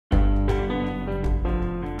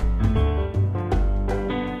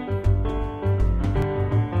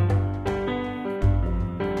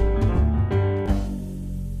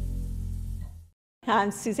I'm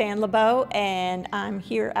Suzanne LeBeau, and I'm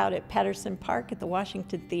here out at Patterson Park at the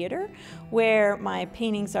Washington Theater, where my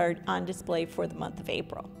paintings are on display for the month of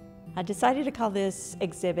April. I decided to call this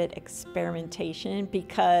exhibit Experimentation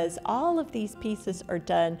because all of these pieces are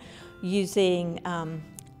done using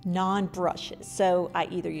non-brushes. So I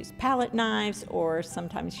either use palette knives or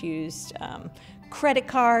sometimes used credit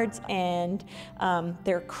cards, and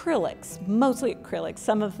they're acrylics, mostly acrylics.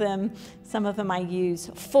 Some of them I use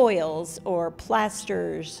foils or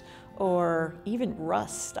plasters or even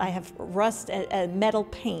rust. I have rust, a metal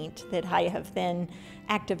paint that I have then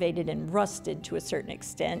activated and rusted to a certain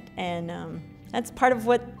extent, and that's part of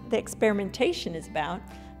what the experimentation is about.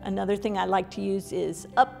 Another thing I like to use is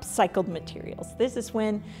upcycled materials. This is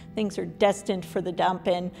when things are destined for the dump,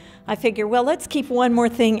 and I figure, well, let's keep one more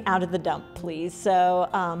thing out of the dump, please. So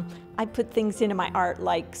I put things into my art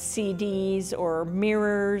like CDs or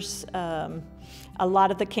mirrors. A lot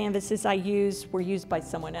of the canvases I use were used by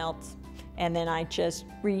someone else, and then I just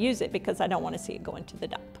reuse it because I don't want to see it go into the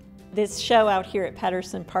dump. This show out here at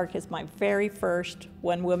Patterson Park is my very first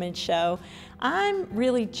one-woman show. I'm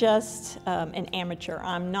really just an amateur.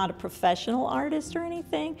 I'm not a professional artist or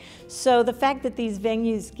anything. So the fact that these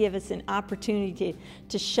venues give us an opportunity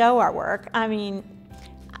to show our work, I mean,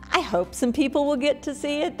 I hope some people will get to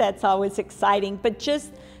see it. That's always exciting. But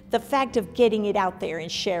just the fact of getting it out there and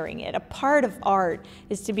sharing it. A part of art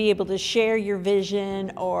is to be able to share your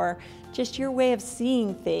vision or just your way of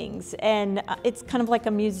seeing things. And it's kind of like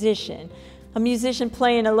a musician. A musician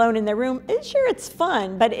playing alone in their room, sure, it's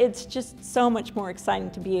fun, but it's just so much more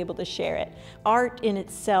exciting to be able to share it. Art in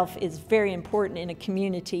itself is very important in a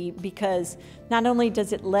community because not only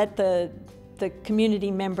does it let the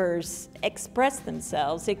community members express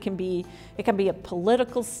themselves. It can be a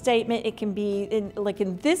political statement. It can be, like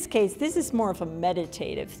in this case, this is more of a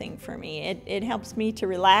meditative thing for me. It helps me to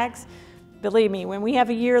relax. Believe me, when we have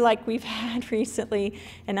a year like we've had recently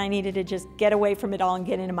and I needed to just get away from it all and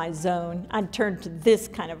get into my zone, I turned to this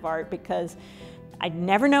kind of art because I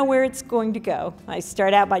never know where it's going to go. I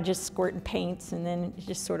start out by just squirting paints and then it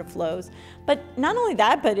just sort of flows. But not only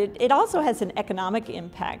that, but it also has an economic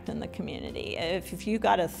impact in the community. If you've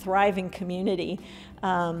got a thriving community,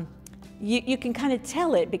 you can kind of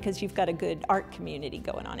tell it because you've got a good art community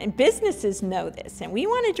going on. And businesses know this, and we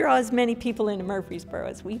want to draw as many people into Murfreesboro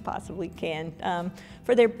as we possibly can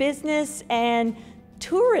for their business and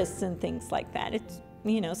tourists and things like that. It's,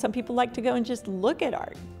 you know, some people like to go and just look at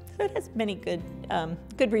art. So it has many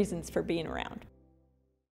good reasons for being around.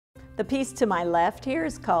 The piece to my left here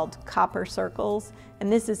is called Copper Circles,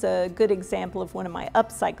 and this is a good example of one of my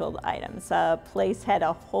upcycled items. A place had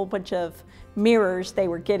a whole bunch of mirrors they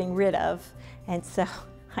were getting rid of, and so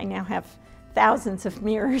I now have thousands of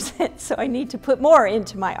mirrors, so I need to put more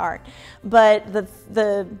into my art. But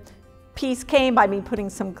the piece came by me putting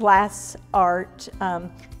some glass art,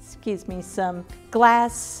 some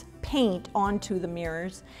glass paint onto the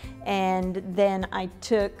mirrors, and then I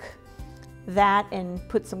took that and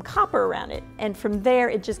put some copper around it. And from there,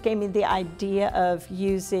 it just gave me the idea of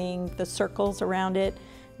using the circles around it.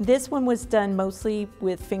 This one was done mostly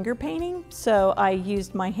with finger painting, so I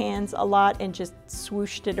used my hands a lot and just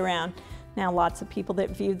swooshed it around. Now, lots of people that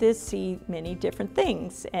view this see many different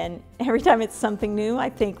things, and every time it's something new, I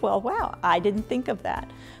think, well, wow, I didn't think of that.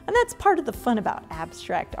 And that's part of the fun about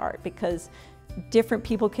abstract art, because different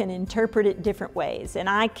people can interpret it different ways, and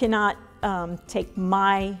I cannot take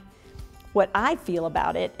what I feel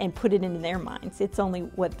about it and put it into their minds. It's only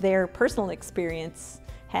what their personal experience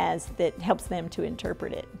has that helps them to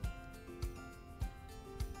interpret it.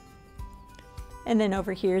 And then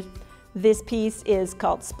over here, this piece is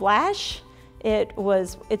called Splash.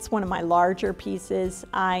 It's one of my larger pieces.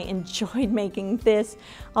 I enjoyed making this,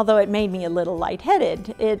 although it made me a little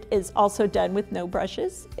lightheaded. It is also done with no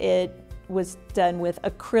brushes. It was done with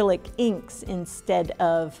acrylic inks instead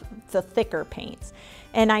of the thicker paints.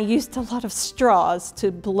 And I used a lot of straws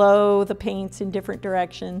to blow the paints in different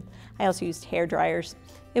directions. I also used hair dryers.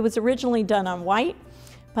 It was originally done on white,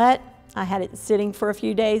 but I had it sitting for a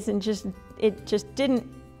few days and it just didn't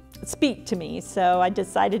speak to me. So I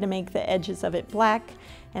decided to make the edges of it black,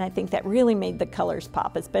 and I think that really made the colors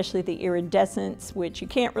pop, especially the iridescence, which you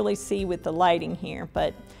can't really see with the lighting here,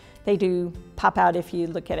 but they do pop out if you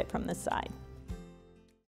look at it from the side.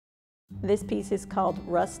 This piece is called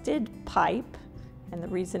Rusted Pipe, and the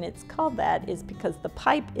reason it's called that is because the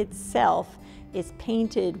pipe itself is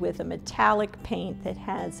painted with a metallic paint that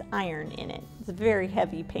has iron in it. It's a very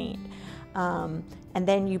heavy paint. And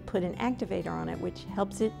then you put an activator on it, which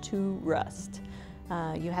helps it to rust.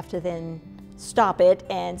 You have to then stop it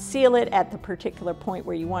and seal it at the particular point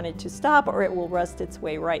where you want it to stop, or it will rust its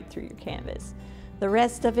way right through your canvas. The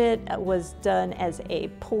rest of it was done as a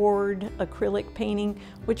poured acrylic painting,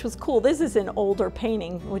 which was cool. This is an older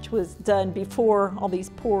painting, which was done before all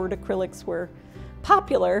these poured acrylics were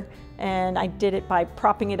popular, and I did it by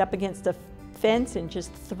propping it up against a fence and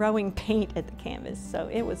just throwing paint at the canvas. So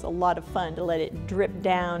it was a lot of fun to let it drip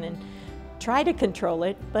down and try to control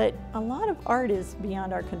it, but a lot of art is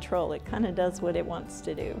beyond our control. It kind of does what it wants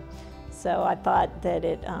to do. So I thought that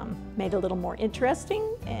it made it a little more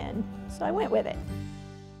interesting, and so I went with it.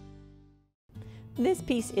 This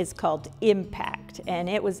piece is called Impact, and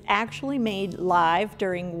it was actually made live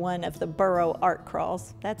during one of the borough art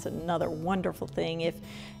crawls. That's another wonderful thing.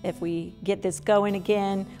 If we get this going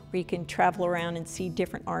again, we can travel around and see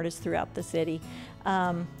different artists throughout the city,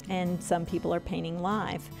 and some people are painting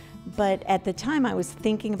live. But at the time I was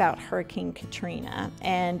thinking about Hurricane Katrina,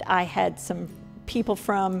 and I had some people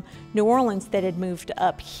from New Orleans that had moved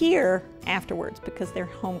up here afterwards because their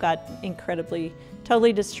home got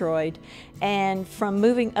totally destroyed. And from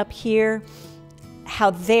moving up here, how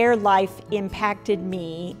their life impacted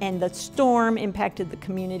me and the storm impacted the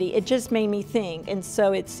community, it just made me think. And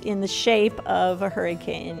so it's in the shape of a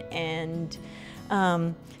hurricane, and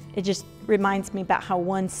it just reminds me about how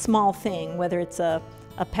one small thing, whether it's a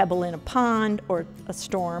pebble in a pond or a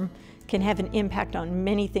storm, can have an impact on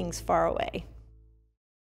many things far away.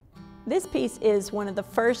 This piece is one of the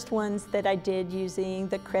first ones that I did using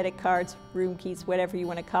the credit cards, room keys, whatever you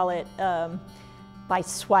want to call it, by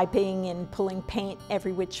swiping and pulling paint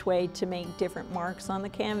every which way to make different marks on the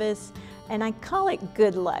canvas. And I call it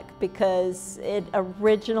Good Luck because it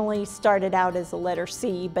originally started out as a letter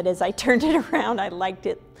C, but as I turned it around, I liked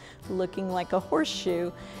it looking like a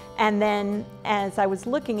horseshoe. And then as I was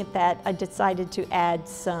looking at that, I decided to add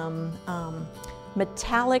some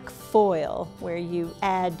metallic foil, where you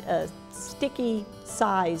add a sticky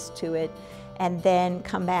size to it and then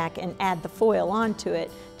come back and add the foil onto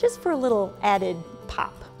it just for a little added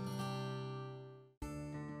pop.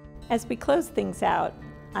 As we close things out,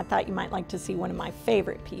 I thought you might like to see one of my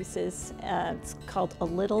favorite pieces. It's called A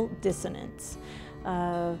Little Dissonance.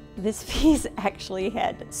 This piece actually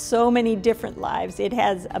had so many different lives. It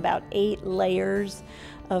has about 8 layers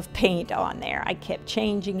of paint on there. I kept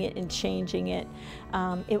changing it and changing it.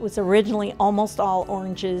 It was originally almost all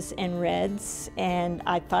oranges and reds, and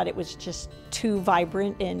I thought it was just too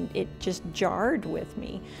vibrant and it just jarred with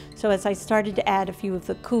me. So as I started to add a few of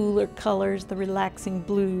the cooler colors, the relaxing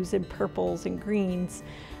blues and purples and greens,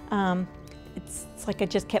 it's like I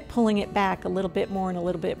just kept pulling it back a little bit more and a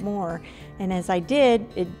little bit more. And as I did,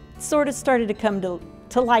 it sort of started to come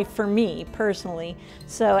to life for me personally.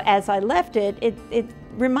 So as I left it, it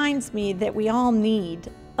reminds me that we all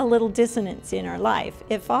need a little dissonance in our life.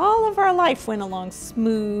 If all of our life went along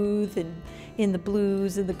smooth and in the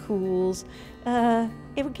blues and the cools,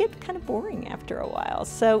 it would get kind of boring after a while.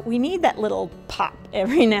 So we need that little pop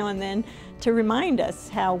every now and then to remind us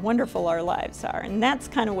how wonderful our lives are. And that's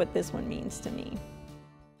kind of what this one means to me.